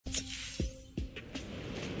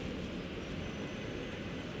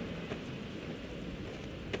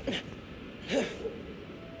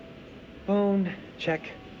check.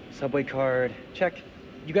 Subway card, check.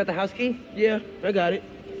 You got the house key? Yeah, I got it.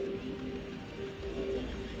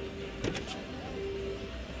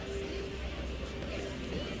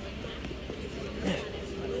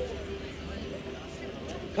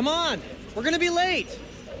 Come on, we're gonna be late.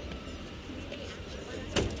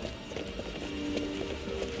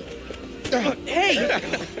 Hey!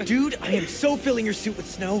 Dude, I am so filling your suit with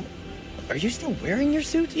snow. Are you still wearing your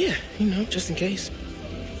suit? Yeah, you know, just in case.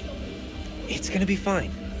 It's gonna be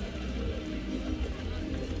fine.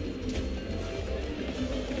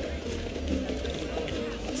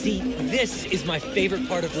 See, this is my favorite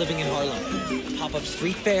part of living in Harlem. Pop-up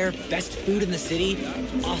street fair, best food in the city,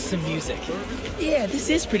 awesome music. Yeah, this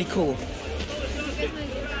is pretty cool.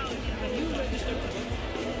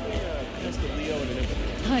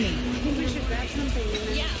 Honey, I think we should grab something.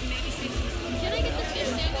 Yeah, can I get the fish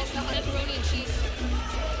sandwich with pepperoni and cheese?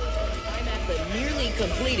 I'm at the nearly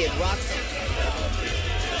completed rocks.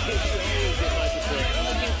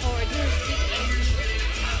 Looking forward to it.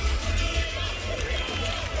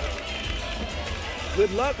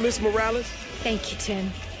 Good luck, Miss Morales. Thank you,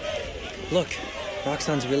 Tim. Look,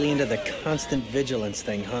 Roxanne's really into the constant vigilance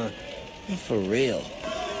thing, huh? For real.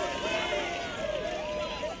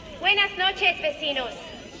 Buenas noches, vecinos.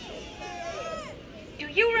 Do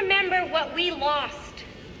you remember what we lost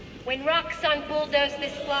when Roxanne bulldozed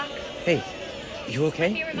this block? Hey, you Let me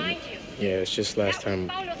okay? remind you. Yeah, it's just last time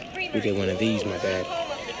we did one of these, my bad.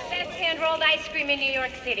 Home of the best hand-rolled ice cream in New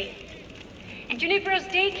York City. And Junipero's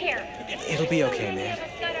daycare. It'll be okay, man.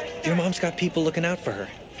 Your mom's got people looking out for her.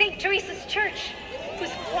 St. Teresa's Church,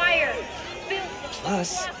 whose choir built the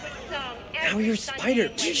Plus, song now every you're Sunday. Spider.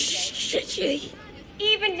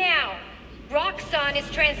 Even now, Roxanne is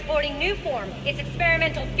transporting Newform, its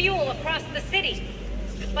experimental fuel, across the city.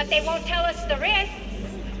 But they won't tell us the risks.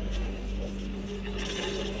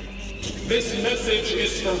 This message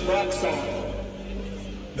is for Roxanne.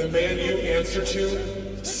 The man you answer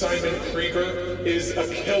to, Simon Krieger, is a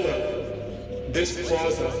killer. This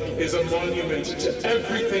plaza is a monument to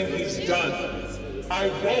everything he's done. I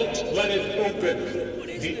won't let it open.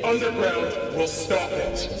 The underground will stop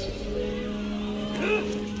it.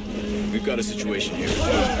 We've got a situation here.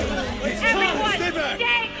 Everyone, Stay back!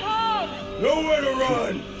 stay calm! Nowhere to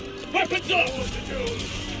run! Weapons up!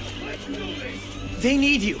 They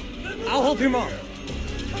need you. I'll help your mom.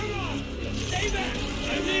 Stay back!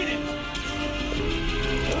 I need it!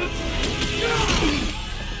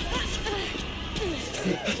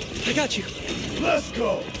 I got you. Let's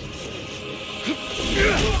go!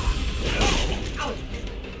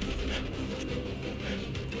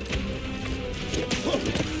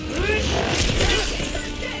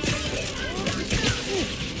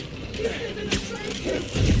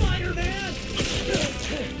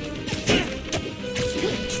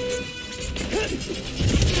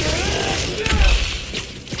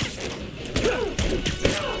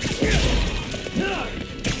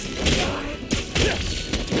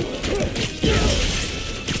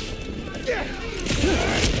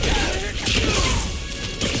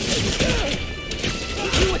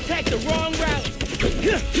 You attacked the wrong route.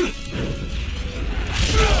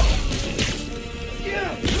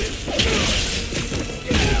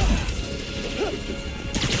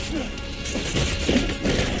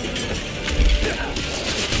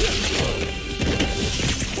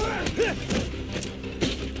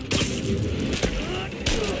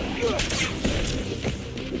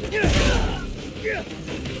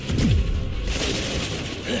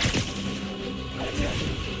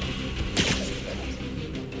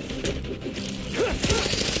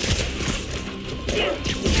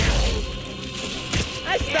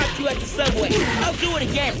 I stopped you at the subway. I'll do it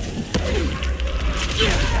again.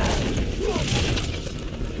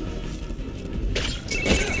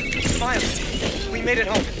 Smile. We made it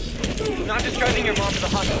home. Not just driving your mom to the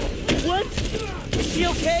hospital. What? Is she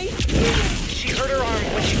okay? She hurt her arm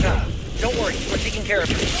when she fell. Don't worry, we're taking care of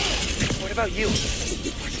her. What about you?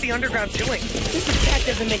 What's the underground doing? This attack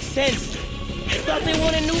doesn't make sense. I thought they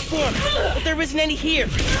wanted new form, but there isn't any here.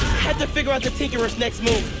 Had to figure out the Tinkerer's next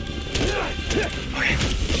move. Okay.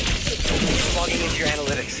 Logging into your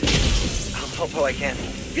analytics. I'll help how I can.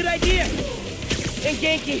 Good idea. And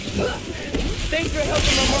Genki, thanks for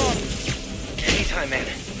helping my mom. Anytime, man.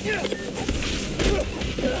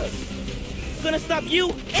 Gonna stop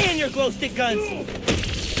you and your glow stick guns.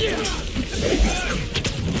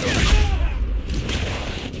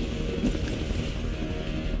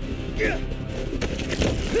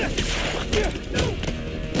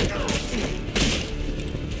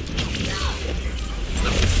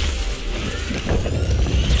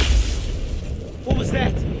 What was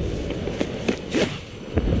that?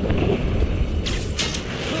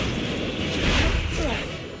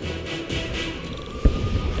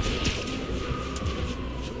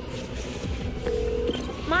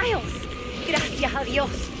 Miles! Gracias a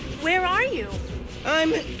Dios. Where are you?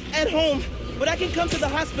 I'm at home, but I can come to the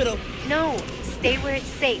hospital. No, stay where it's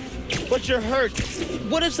safe. But you're hurt.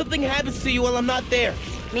 What if something happens to you while I'm not there?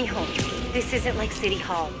 Mijo, this isn't like City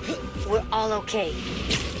Hall. We're all okay.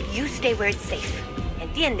 You stay where it's safe.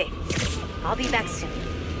 Entiende? I'll be back soon.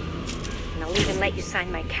 And I'll even let you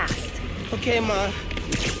sign my cast. Okay, Ma.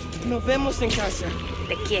 Nos vemos en casa.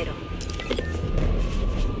 Te quiero.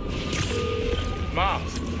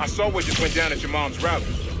 Miles, I saw what just went down at your mom's rally.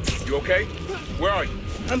 You okay? Where are you?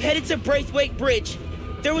 I'm headed to Braithwaite Bridge.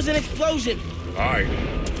 There was an explosion. All right.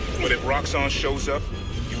 But if Roxxon shows up,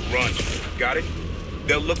 you run. Got it?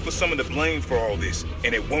 They'll look for someone to blame for all this,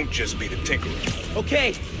 and it won't just be the Tinkerer.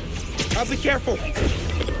 Okay. I'll be careful.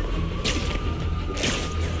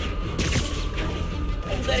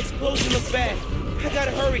 Oh, that explosion looks bad. I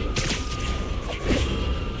gotta hurry.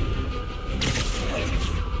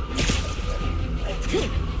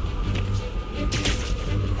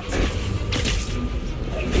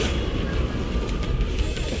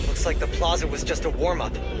 Looks like the plaza was just a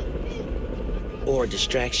warm-up. Or a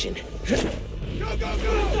distraction. Go, go,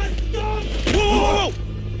 go! Whoa!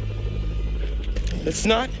 Let's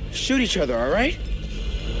not shoot each other, all right?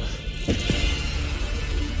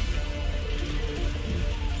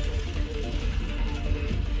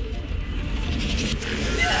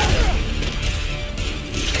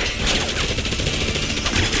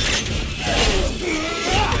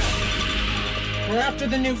 We're after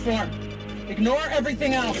the new form. Ignore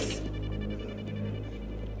everything else.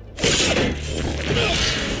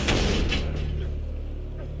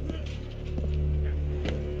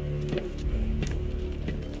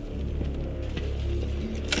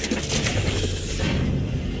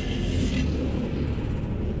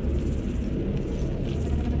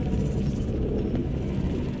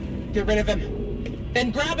 Get rid of him.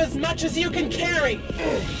 Then grab as much as you can carry.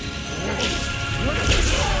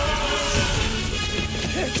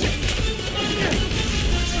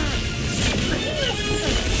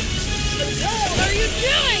 What are you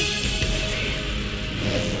doing?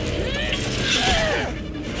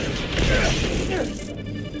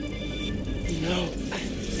 No.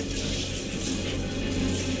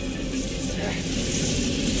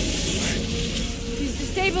 He's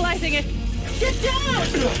destabilizing it. Get down!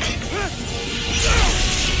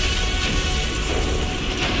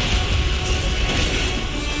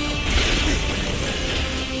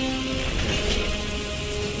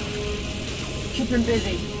 Keep him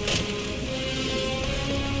busy.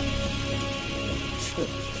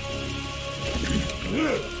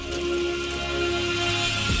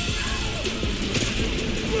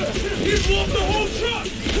 He blew up the whole truck!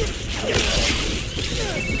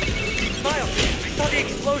 Miles, I saw the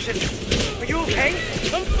explosion. Are you okay?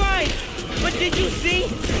 I'm fine. But did you see?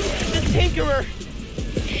 The Tinkerer.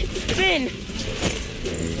 It's Finn.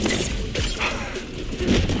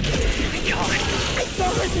 My God. I saw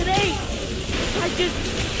her today.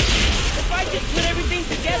 If I just put everything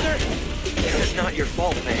together. This is not your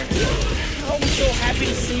fault, man. I was so happy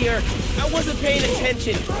to see her. I wasn't paying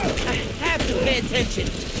attention. I have to pay attention.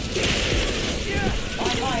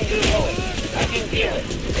 I can feel it.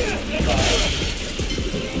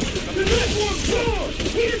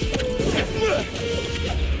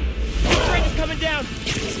 Shrek is coming down.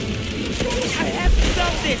 I have to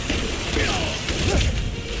stop this.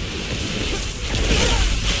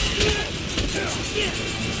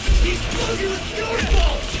 He told you it's your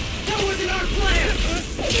fault! That wasn't our plan!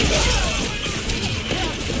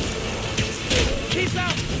 Peace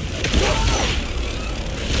out.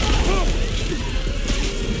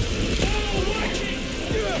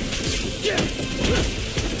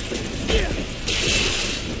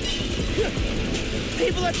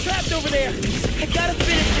 People are trapped over there. I gotta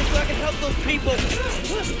finish this so I can help those people.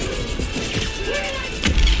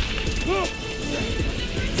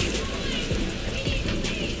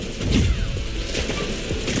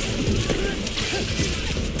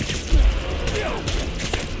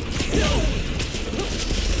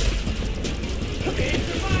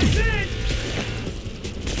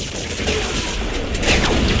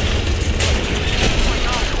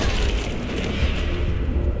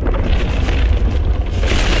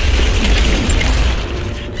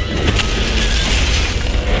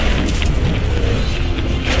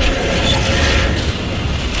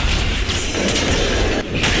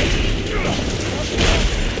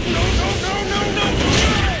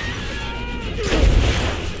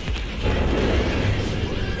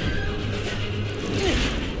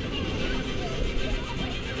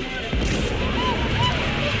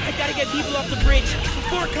 People off the bridge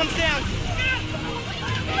before it comes down.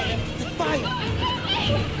 The fire.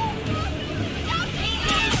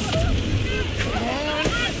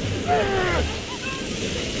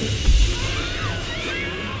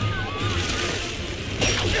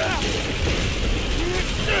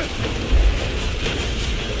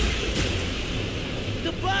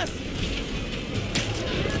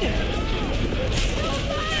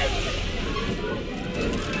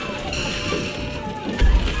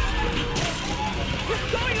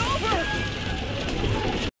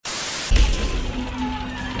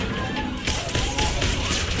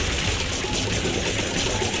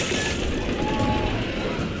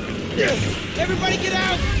 Everybody get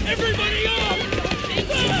out! Everybody up!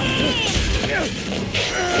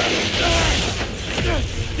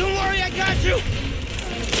 Don't worry, I got you!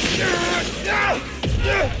 No!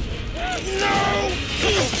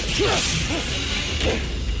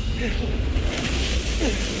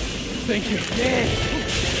 Thank you.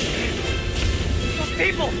 Those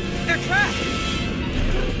people! They're trapped!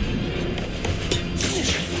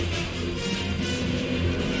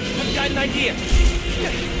 I've got an idea.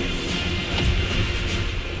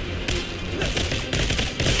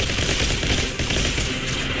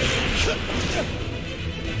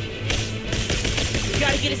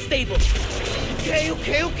 Gotta get it stable.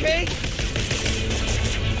 Okay.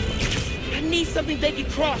 I need something they can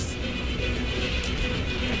cross.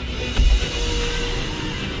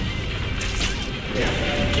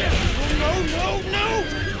 No!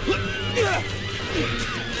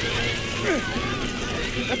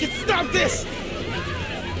 I can stop this!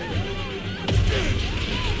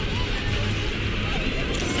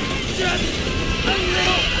 Just a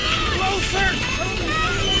little closer!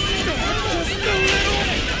 Just a little!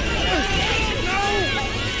 No!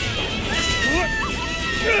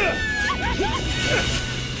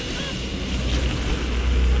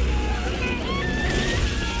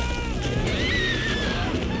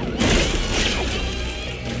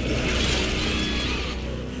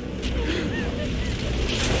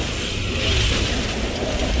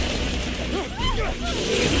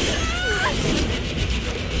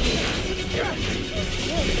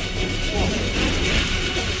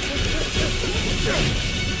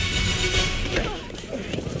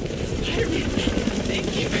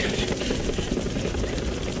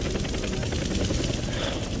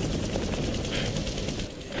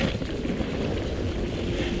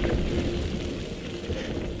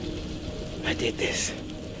 I did this.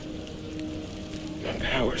 My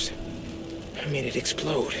powers. I made it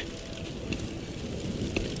explode.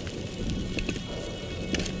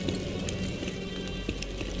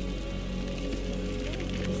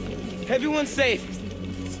 Everyone's safe.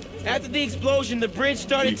 After the explosion, the bridge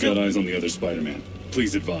started to... We've got eyes on the other Spider-Man.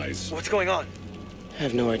 Please advise. What's going on? I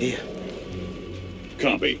have no idea.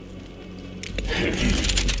 Copy.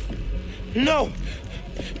 No!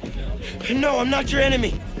 No, I'm not your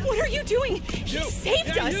enemy. What are you doing? He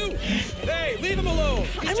saved us! Hey, leave him alone!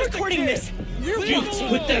 I'm recording this!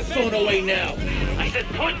 Put that phone away now! I said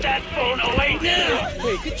put that phone away now!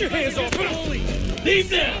 Hey, get your hands off him!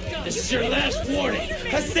 Leave now! This is your last warning!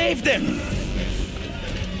 I saved him!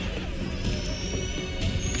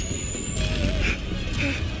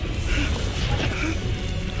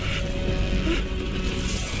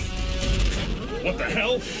 What the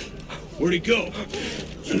hell? Where'd he go?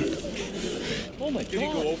 Oh my God. Did he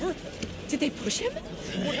go over? Did they push him?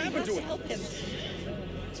 What happened to him? Help him.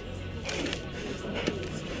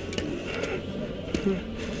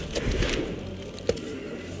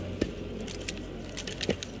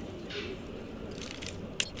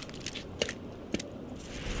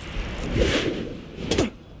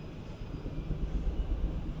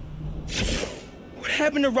 What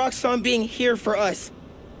happened to Roxxon being here for us?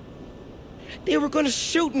 They were gonna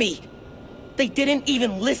shoot me! They didn't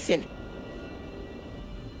even listen!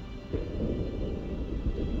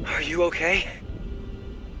 Are you okay?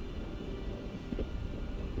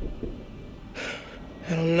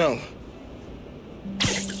 I don't know.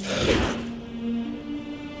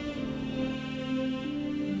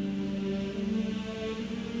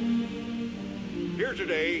 Here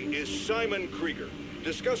today is Simon Krieger,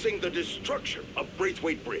 discussing the destruction of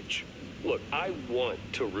Braithwaite Bridge. Look, I want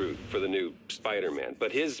to root for the new Spider-Man,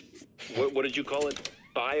 but his, what did you call it?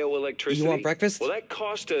 Bioelectricity? You want breakfast? Well, that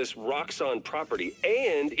cost us Roxxon property,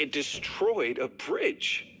 and it destroyed a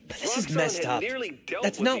bridge. But this is Roxxon messed had up. nearly dealt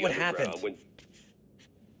That's with not the what underground happened. when-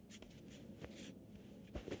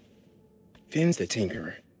 Finn's the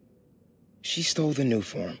Tinkerer. She stole the new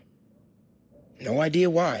form. No idea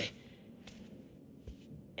why.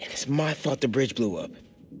 And it's my fault the bridge blew up.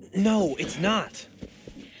 No, it's not.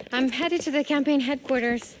 I'm headed to the campaign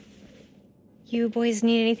headquarters. You boys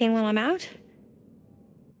need anything while I'm out?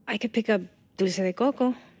 I could pick up dulce de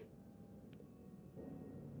coco.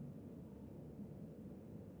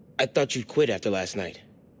 I thought you'd quit after last night.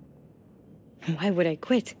 Why would I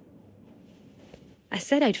quit? I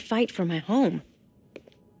said I'd fight for my home.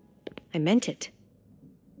 I meant it.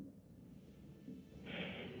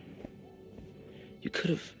 You could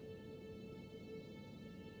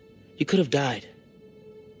have died.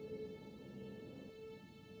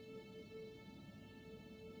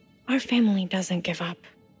 Our family doesn't give up.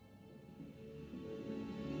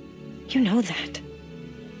 You know that.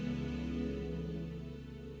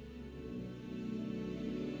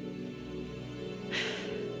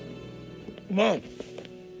 Mom.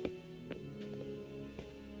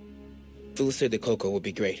 Dulce de coco would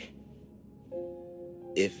be great.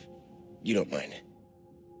 If you don't mind.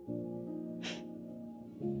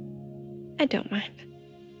 I don't mind.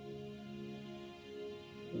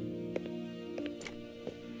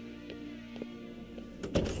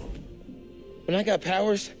 When I got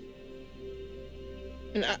powers,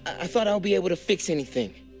 and I thought I would be able to fix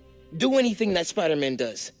anything. Do anything that Spider-Man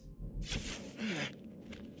does.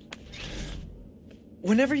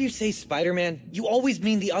 Whenever you say Spider-Man, you always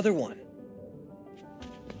mean the other one.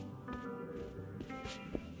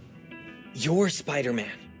 You're Spider-Man.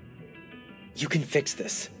 You can fix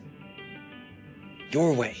this.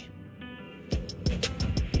 Your way.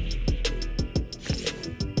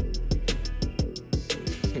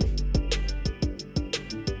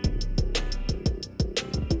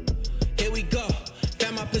 Here we go.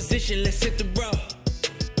 Found my position, let's hit the road.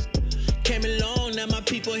 Came along, now my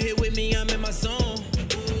people here with me, I'm in my zone.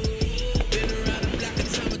 Been around the block a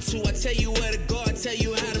time or two. I tell you where to go, I tell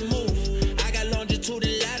you how to move. I got longitude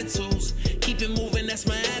and latitudes. Keep it moving, that's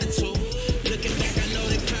my attitude. Looking back, I know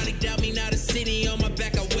they probably doubt me. Now the city on my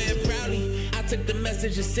back, I wear it proudly. I took the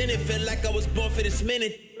message and sent it, felt like I was born for this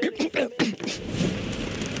minute.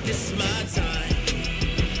 This is my time.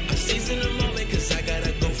 I'm seizing the moment, cause I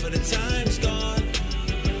gotta go for the time's gone.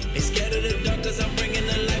 Ain't scared of the dark, cause I'm bringing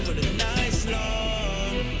the light with a nice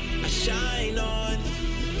long. I shine on.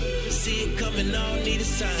 See it coming, I don't need a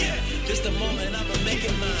sign. Just a moment, I'ma make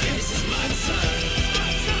it mine. This is my time.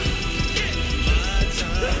 My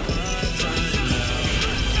time, my time.